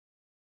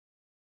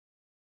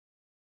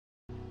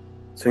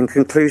So in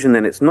conclusion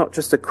then, it's not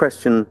just a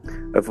question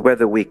of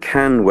whether we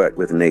can work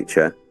with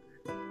nature,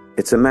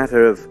 it's a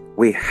matter of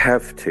we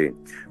have to.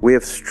 We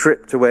have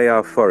stripped away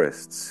our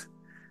forests.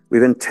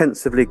 We've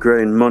intensively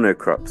grown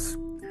monocrops.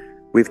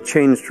 We've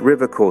changed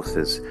river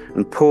courses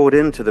and poured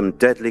into them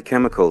deadly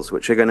chemicals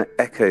which are going to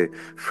echo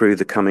through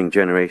the coming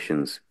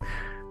generations.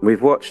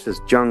 We've watched as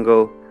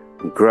jungle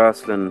and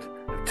grassland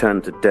have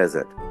turned to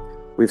desert.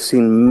 We've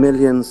seen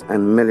millions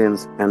and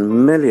millions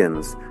and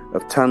millions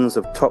of tons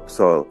of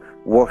topsoil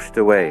washed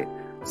away,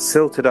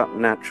 silted up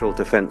natural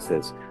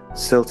defenses,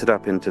 silted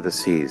up into the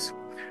seas.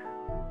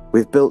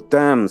 We've built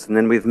dams and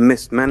then we've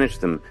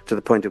mismanaged them to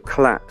the point of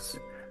collapse.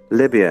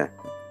 Libya,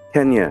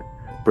 Kenya,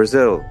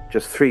 Brazil,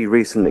 just 3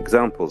 recent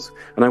examples,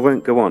 and I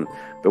won't go on,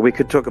 but we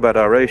could talk about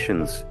our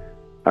oceans,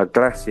 our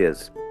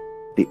glaciers,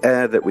 the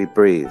air that we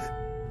breathe.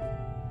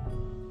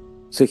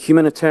 So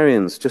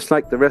humanitarians, just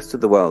like the rest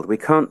of the world, we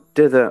can't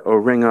dither or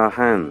wring our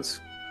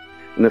hands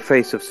in the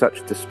face of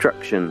such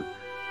destruction,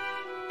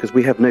 because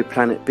we have no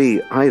planet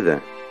B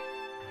either.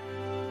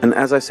 And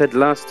as I said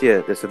last year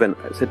at this event,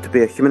 I said to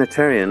be a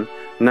humanitarian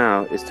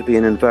now is to be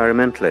an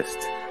environmentalist.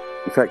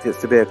 In fact,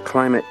 it's to be a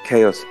climate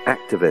chaos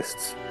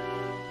activist.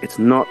 It's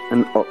not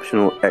an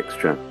optional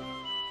extra.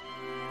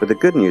 But the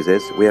good news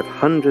is we have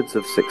hundreds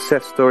of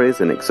success stories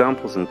and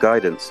examples and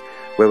guidance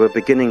where we're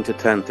beginning to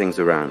turn things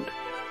around.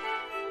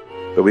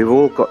 But we've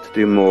all got to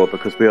do more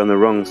because we're on the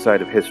wrong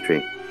side of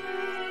history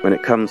when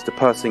it comes to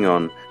passing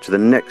on to the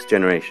next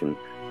generation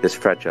this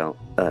fragile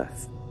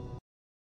Earth.